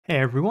Hey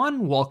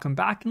everyone, welcome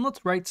back, and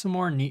let's write some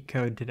more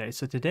Leetcode today.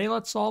 So today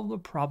let's solve the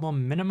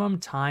problem minimum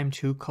time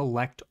to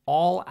collect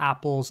all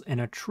apples in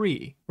a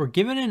tree. We're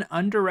given an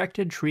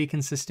undirected tree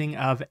consisting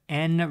of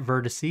n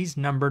vertices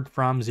numbered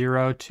from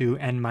 0 to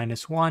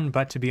n-1,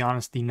 but to be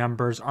honest, the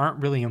numbers aren't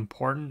really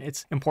important.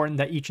 It's important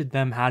that each of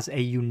them has a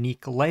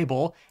unique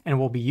label, and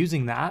we'll be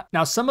using that.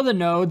 Now, some of the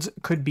nodes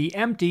could be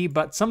empty,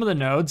 but some of the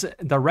nodes,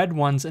 the red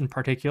ones in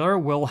particular,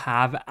 will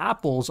have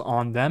apples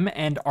on them,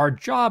 and our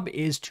job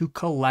is to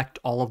collect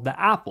all of the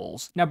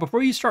apples. Now,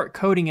 before you start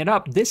coding it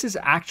up, this is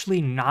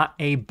actually not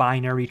a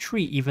binary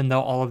tree, even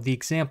though all of the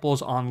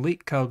examples on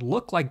Leetcode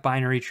look like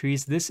binary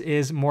trees. This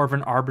is more of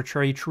an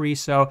arbitrary tree,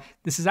 so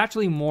this is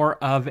actually more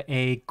of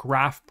a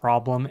graph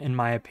problem in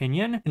my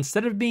opinion.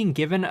 Instead of being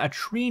given a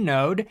tree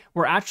node,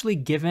 we're actually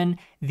given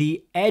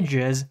the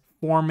edges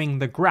forming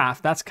the graph.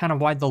 That's kind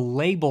of why the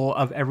label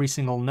of every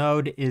single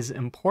node is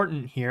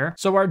important here.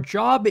 So our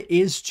job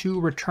is to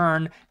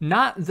return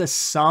not the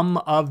sum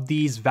of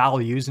these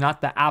values,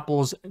 not the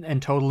apples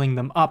and totaling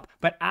them up,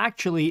 but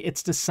actually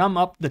it's to sum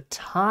up the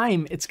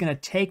time it's going to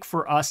take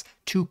for us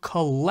to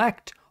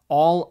collect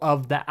all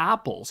of the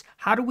apples.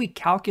 How do we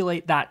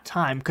calculate that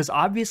time? Because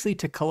obviously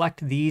to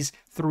collect these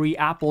 3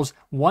 apples,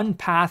 one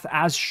path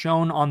as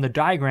shown on the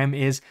diagram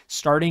is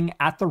starting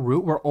at the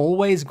root. We're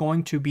always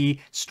going to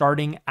be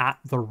starting at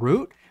the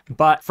root,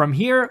 but from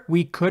here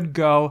we could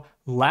go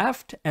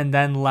left and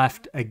then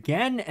left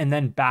again and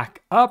then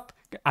back up.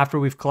 After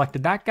we've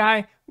collected that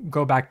guy,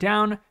 go back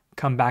down,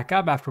 come back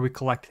up after we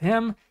collect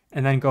him,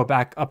 and then go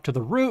back up to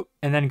the root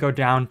and then go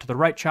down to the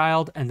right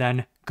child and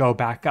then go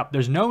back up.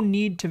 There's no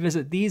need to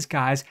visit these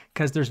guys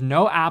because there's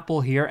no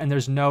apple here and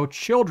there's no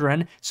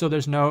children, so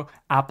there's no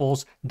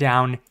apples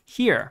down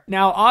here.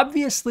 Now,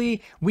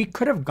 obviously, we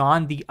could have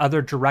gone the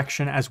other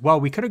direction as well.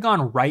 We could have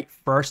gone right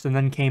first and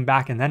then came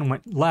back and then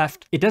went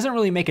left. It doesn't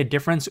really make a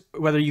difference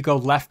whether you go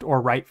left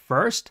or right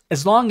first,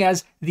 as long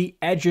as the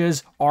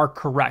edges are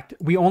correct.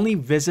 We only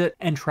visit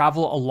and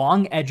travel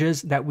along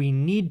edges that we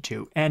need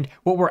to. And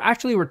what we're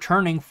actually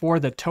returning for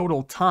the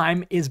total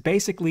time is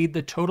basically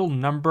the total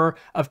number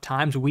of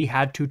times we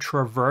had to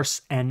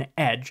traverse an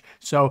edge.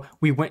 So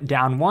we went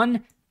down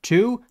 1,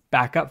 2,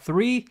 back up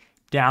 3,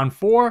 down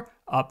 4,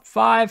 up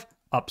 5,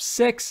 up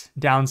 6,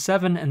 down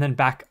 7, and then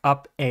back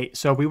up 8.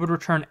 So we would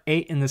return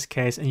 8 in this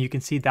case, and you can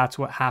see that's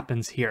what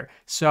happens here.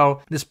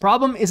 So this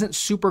problem isn't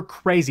super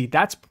crazy.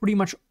 That's pretty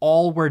much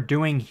all we're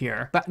doing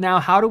here. But now,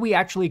 how do we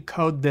actually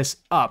code this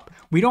up?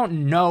 We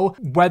don't know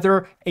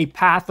whether a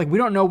path, we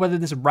don't know whether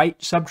this right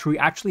subtree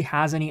actually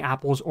has any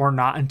apples or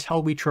not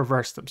until we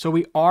traverse them. So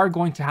we are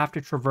going to have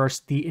to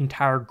traverse the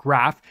entire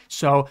graph.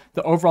 So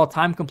the overall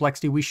time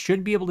complexity, we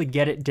should be able to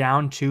get it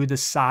down to the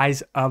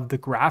size of the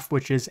graph,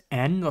 which is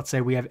n. Let's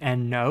say we have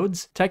n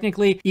nodes.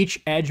 Technically,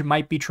 each edge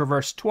might be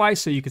traversed twice,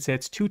 so you could say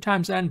it's 2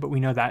 times n, but we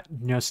know that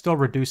still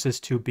reduces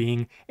to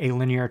being a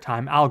linear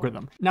time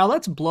algorithm. Now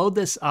let's blow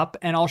this up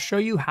and I'll show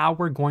you how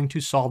we're going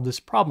to solve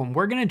this problem.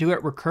 We're going to do it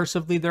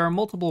recursively. There are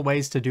multiple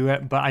ways to do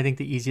it, but I think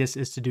the easiest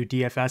is to do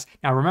DFS.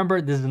 Now remember,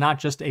 this is not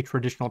just a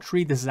traditional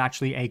tree, this is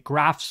actually a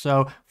graph.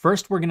 So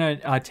first we're going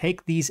to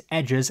take these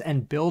edges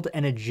and build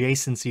an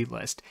adjacency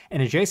list. An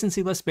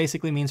adjacency list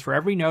basically means for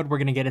every node, we're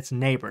going to get its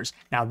neighbors.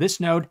 Now this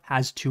node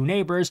has 2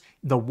 neighbors,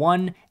 the 1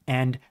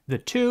 and the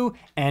 2.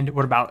 And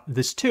what about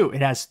this 2?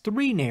 It has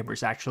 3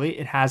 neighbors actually.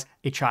 It has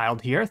a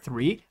child here,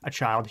 3, a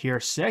child here,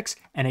 6,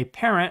 and a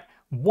parent,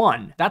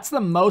 1. That's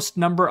the most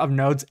number of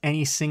nodes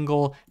any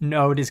single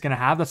node is going to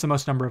have. That's the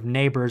most number of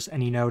neighbors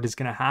any node is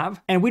going to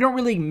have. And we don't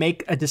really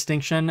make a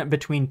distinction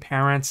between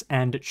parents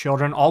and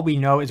children. All we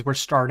know is we're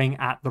starting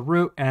at the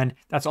root, and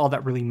that's all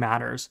that really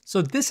matters.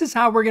 So this is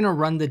how we're going to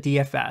run the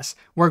DFS.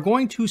 We're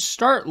going to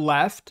start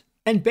left,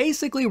 and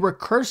basically,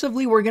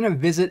 recursively, we're going to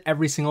visit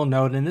every single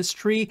node in this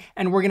tree,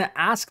 and we're going to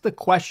ask the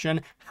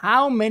question,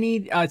 how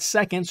many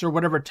seconds or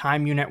whatever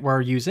time unit we're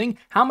using,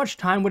 how much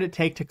time would it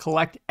take to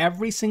collect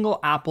every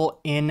single apple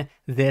in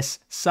this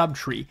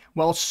subtree?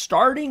 Well,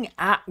 starting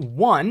at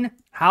 1,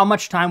 how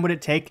much time would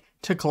it take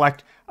to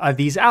collect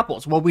these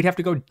apples? Well, we'd have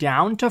to go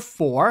down to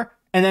 4.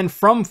 And then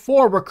from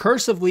 4,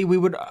 recursively, we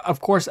would,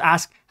 of course,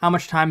 ask how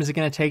much time is it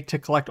going to take to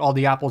collect all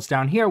the apples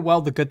down here?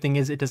 Well, the good thing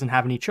is it doesn't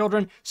have any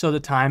children, so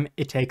the time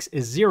it takes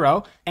is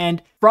 0.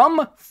 And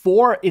from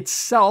 4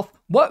 itself,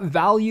 what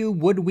value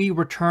would we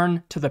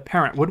return to the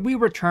parent? Would we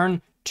return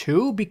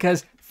 2?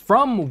 Because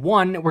from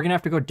 1, we're going to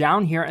have to go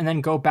down here and then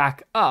go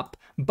back up.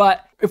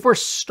 But if we're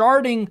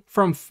starting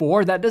from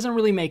 4, that doesn't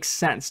really make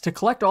sense. To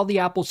collect all the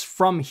apples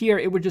from here,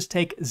 it would just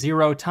take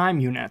 0 time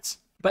units.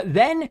 But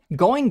then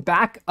going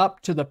back up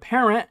to the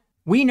parent,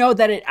 we know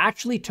that it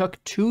actually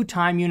took 2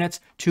 time units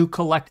to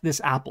collect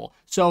this apple.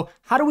 So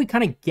how do we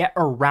kind of get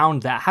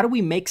around that? How do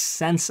we make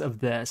sense of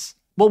this?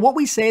 Well, what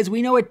we say is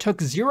we know it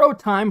took 0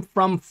 time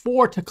from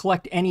 4 to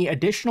collect any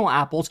additional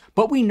apples,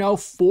 but we know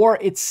 4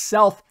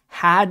 itself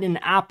had an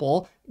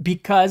apple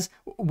because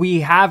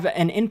we have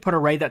an input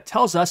array that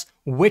tells us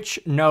which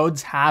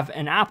nodes have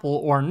an apple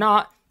or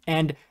not.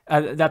 and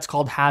that's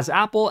called has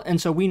apple. And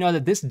so we know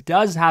that this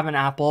does have an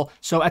apple.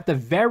 So at the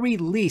very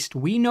least,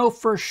 we know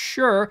for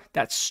sure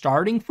that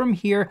starting from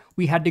here,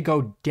 we had to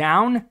go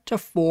down to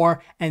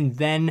 4 and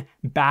then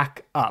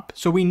back up.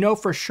 So we know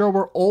for sure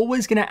we're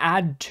always going to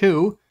add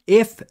 2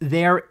 if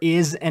there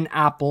is an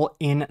apple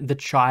in the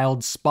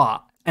child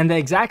spot. And the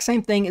exact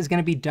same thing is going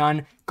to be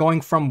done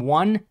going from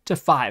 1 to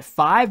 5.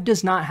 5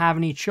 does not have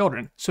any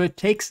children, so it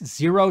takes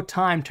 0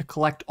 time to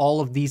collect all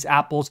of these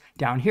apples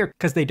down here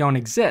because they don't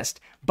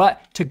exist.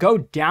 But to go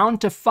down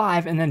to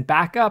 5 and then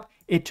back up,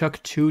 it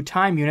took 2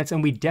 time units,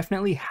 and we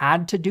definitely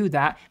had to do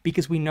that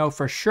because we know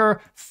for sure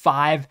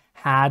 5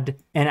 had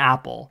an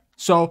apple.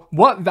 So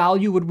what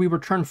value would we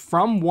return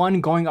from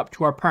 1 going up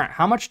to our parent?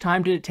 How much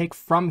time did it take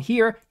from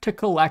here to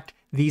collect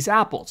these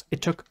apples?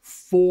 It took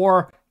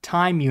 4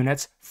 time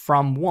units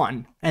from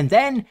 1. And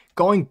then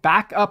going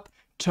back up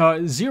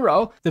to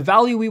 0, the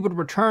value we would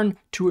return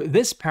to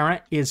this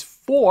parent is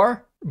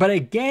 4. But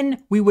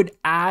again, we would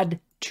add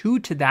 2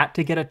 to that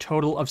to get a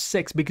total of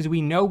 6 because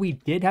we know we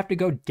did have to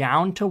go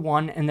down to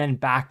 1 and then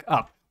back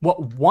up.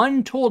 What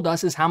 1 told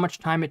us is how much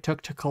time it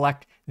took to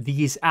collect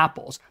these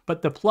apples.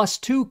 But the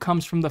 +2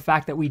 comes from the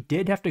fact that we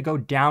did have to go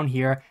down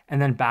here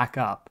and then back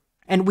up.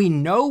 And we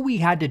know we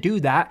had to do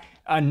that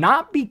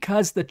not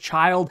because the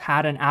child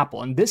had an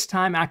apple. And this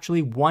time,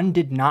 actually, 1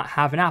 did not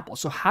have an apple.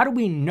 So how do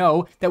we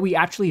know that we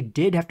actually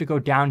did have to go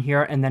down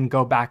here and then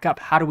go back up?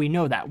 How do we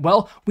know that?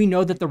 Well, we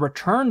know that the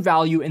return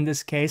value in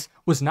this case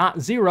was not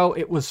 0,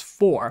 it was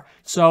 4.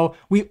 So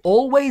we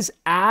always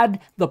add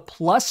the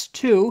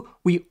 +2.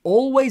 We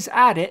always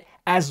add it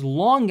as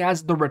long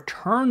as the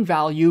return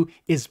value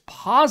is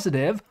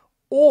positive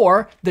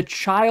or the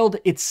child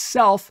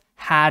itself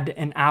had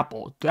an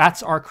apple.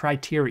 That's our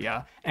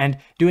criteria. And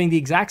doing the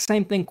exact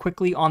same thing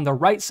quickly on the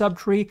right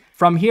subtree,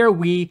 from here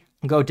we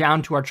go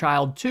down to our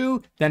child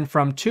 2, then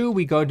from 2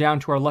 we go down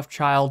to our left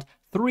child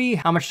 3.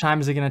 How much time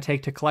is it going to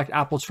take to collect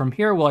apples from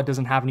here? Well, it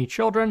doesn't have any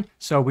children,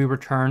 so we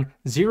return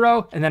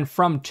 0. And then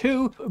from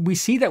 2, we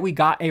see that we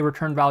got a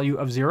return value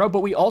of 0, but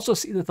we also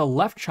see that the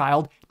left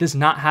child does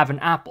not have an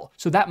apple.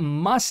 So that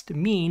must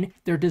mean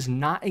there does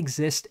not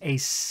exist a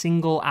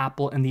single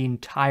apple in the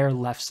entire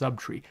left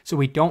subtree. So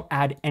we don't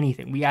add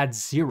anything. We add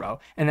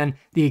 0. And then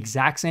the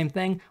exact same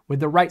thing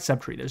with the right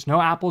subtree. There's no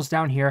apples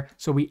down here,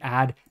 so we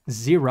add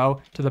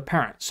 0 to the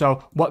parent.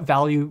 So what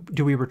value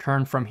do we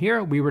return from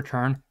here? We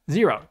return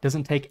 0. It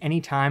doesn't take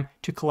any time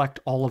to collect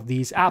all of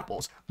these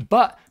apples.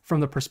 But from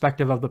the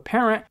perspective of the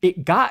parent,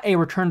 it got a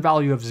return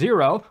value of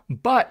 0,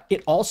 but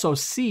it also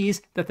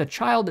sees that the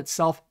child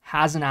itself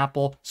has an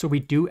apple, so we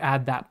do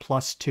add that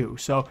 +2.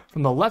 So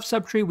from the left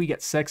subtree, we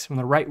get 6, from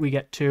the right, we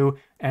get 2,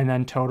 and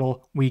then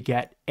total, we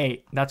get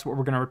 8. That's what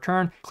we're going to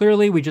return.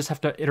 Clearly, we just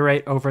have to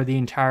iterate over the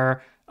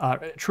entire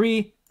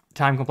tree.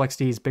 Time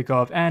complexity is big O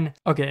of n.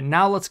 Okay,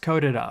 now let's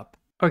code it up.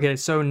 Okay,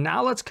 so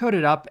now let's code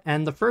it up.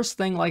 And the first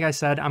thing, like I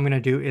said, I'm going to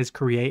do is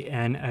create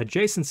an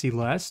adjacency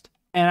list.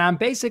 And I'm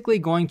basically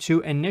going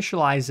to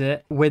initialize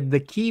it with the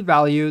key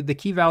value. The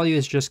key value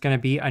is just going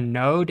to be a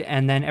node,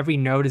 and then every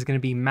node is going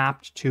to be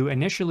mapped to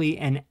initially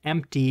an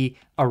empty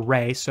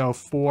array. So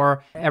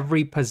for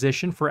every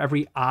position, for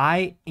every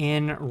I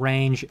in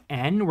range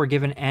n, we're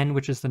given n,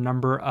 which is the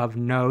number of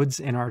nodes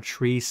in our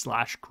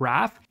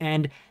tree/graph.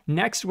 And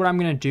next, what I'm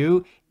going to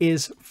do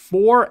is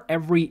for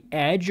every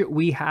edge,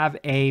 we have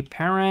a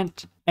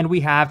parent and we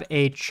have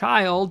a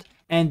child.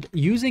 And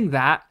using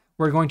that,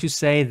 we're going to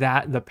say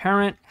that the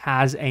parent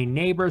has a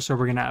neighbor, so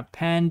we're going to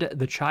append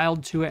the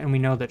child to it, and we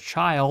know the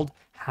child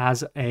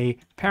has a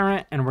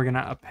parent, and we're going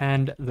to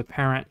append the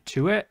parent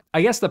to it.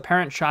 I guess the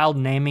parent-child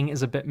naming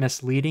is a bit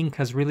misleading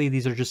because really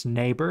these are just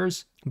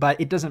neighbors, but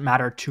it doesn't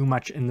matter too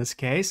much in this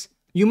case.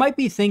 You might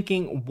be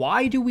thinking,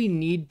 why do we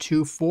need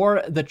to,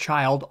 for the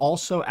child,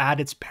 also add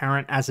its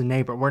parent as a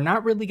neighbor? We're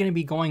not really going to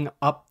be going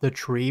up the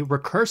tree.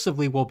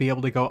 Recursively, we'll be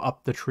able to go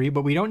up the tree,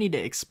 but we don't need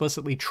to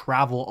explicitly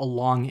travel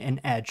along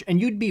an edge. And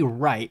you'd be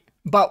right.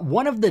 But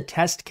one of the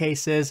test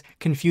cases,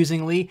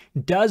 confusingly,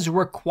 does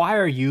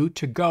require you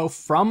to go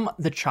from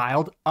the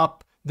child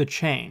up the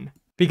chain.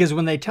 Because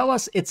when they tell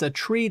us it's a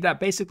tree, that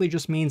basically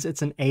just means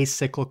it's an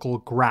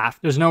acyclical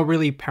graph. There's no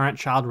really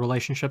parent-child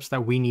relationships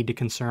that we need to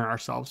concern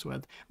ourselves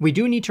with. We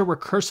do need to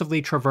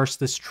recursively traverse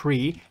this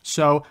tree,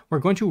 so we're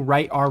going to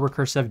write our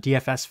recursive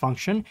DFS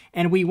function,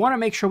 and we want to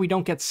make sure we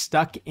don't get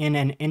stuck in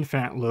an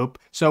infinite loop.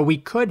 So we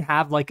could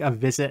have like a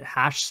visit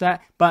hash set,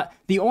 but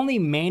the only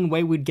main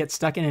way we'd get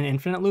stuck in an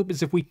infinite loop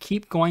is if we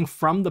keep going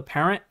from the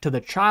parent to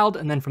the child,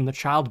 and then from the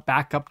child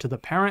back up to the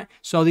parent.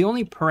 So the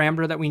only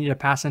parameter that we need to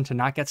pass in to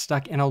not get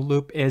stuck in a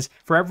loop is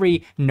for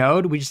every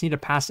node, we just need to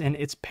pass in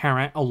its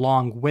parent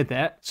along with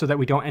it so that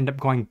we don't end up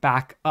going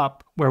back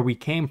up where we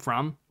came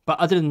from. But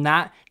other than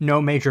that,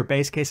 no major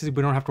base cases.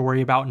 We don't have to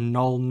worry about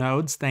null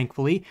nodes,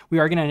 thankfully. We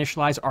are going to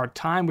initialize our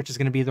time, which is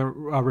going to be the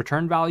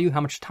return value. How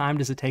much time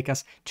does it take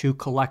us to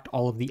collect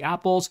all of the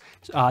apples?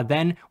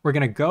 Then we're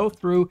going to go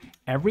through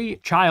every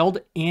child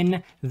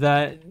in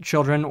the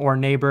children or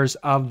neighbors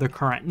of the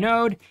current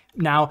node.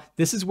 Now,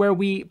 this is where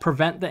we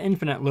prevent the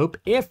infinite loop.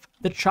 If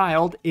the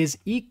child is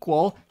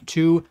equal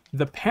to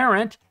the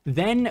parent,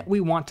 then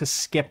we want to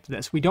skip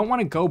this. We don't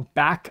want to go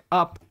back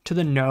up to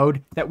the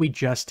node that we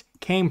just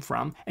came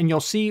from. And you'll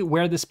see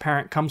where this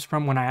parent comes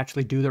from when I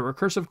actually do the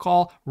recursive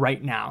call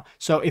right now.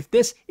 So if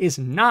this is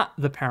not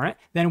the parent,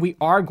 then we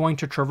are going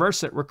to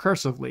traverse it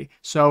recursively.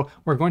 So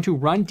we're going to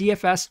run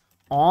DFS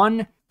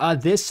on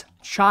this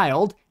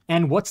child.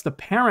 And what's the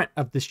parent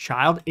of this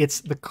child?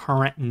 It's the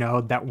current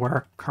node that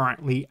we're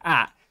currently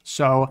at.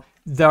 So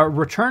the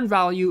return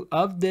value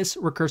of this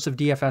recursive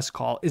DFS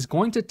call is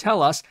going to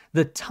tell us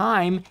the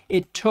time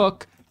it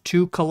took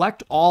to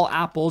collect all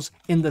apples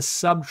in the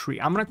subtree.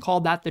 I'm going to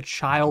call that the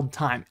child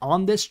time.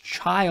 On this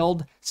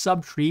child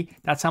subtree,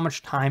 that's how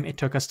much time it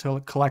took us to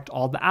collect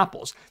all the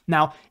apples.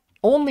 Now,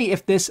 only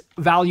if this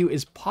value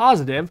is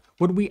positive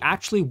would we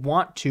actually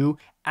want to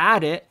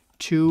add it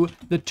to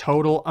the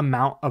total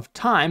amount of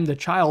time, the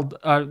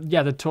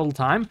total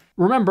time.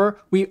 Remember,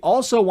 we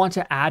also want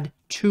to add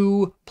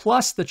 2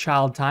 plus the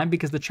child time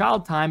because the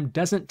child time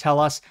doesn't tell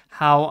us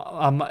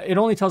how, it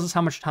only tells us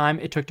how much time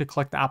it took to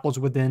collect the apples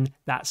within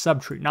that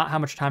subtree, not how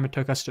much time it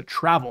took us to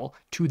travel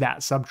to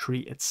that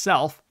subtree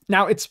itself.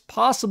 Now, it's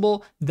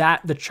possible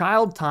that the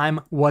child time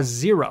was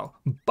 0,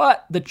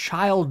 but the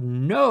child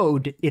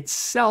node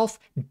itself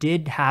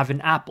did have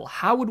an apple.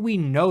 How would we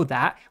know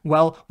that?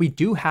 Well, we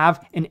do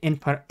have an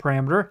input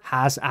parameter,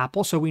 has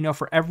apple, so we know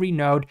for every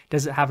node,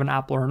 does it have an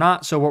apple or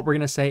not? So what we're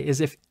going to say is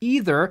if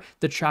either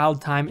the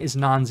child time is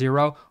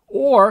non-zero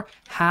or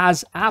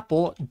has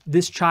apple,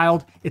 this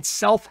child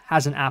itself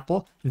has an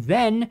apple,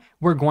 then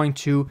we're going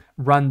to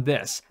run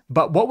this.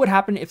 But what would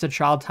happen if the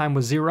child time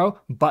was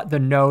 0, but the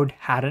node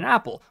had an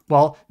apple?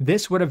 Well,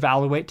 this would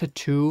evaluate to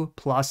 2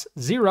 plus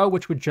 0,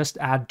 which would just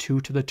add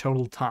 2 to the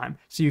total time.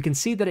 So you can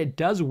see that it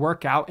does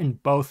work out in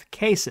both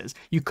cases.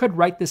 You could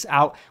write this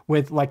out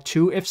with like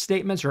 2 if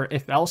statements or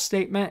if else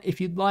statement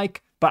if you'd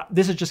like. But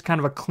this is just kind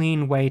of a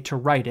clean way to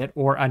write it,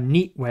 or a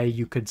neat way,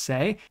 you could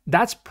say.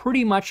 That's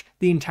pretty much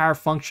the entire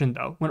function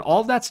though. When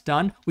all of that's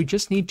done, we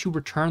just need to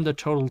return the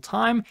total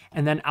time.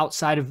 And then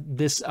outside of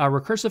this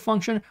recursive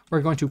function,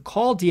 we're going to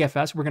call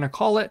DFS. We're going to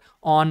call it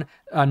on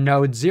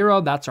node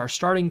 0. That's our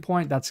starting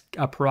point. That's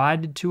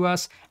provided to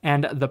us.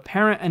 And the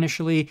parent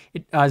initially,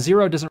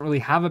 0 doesn't really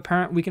have a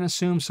parent, we can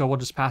assume. So we'll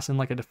just pass in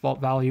like a default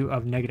value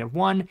of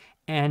 -1.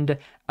 And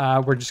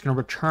we're just going to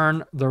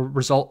return the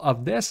result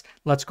of this.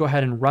 Let's go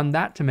ahead and run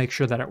that to make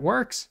sure that it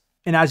works.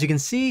 And as you can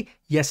see,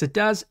 yes, it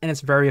does, and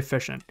it's very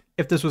efficient.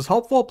 If this was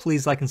helpful,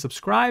 please like and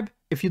subscribe.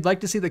 If you'd like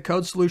to see the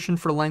code solution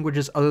for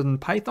languages other than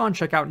Python,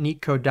 check out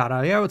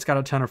Leetcode.io. It's got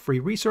a ton of free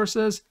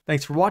resources.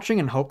 Thanks for watching,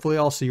 and hopefully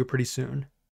I'll see you pretty soon.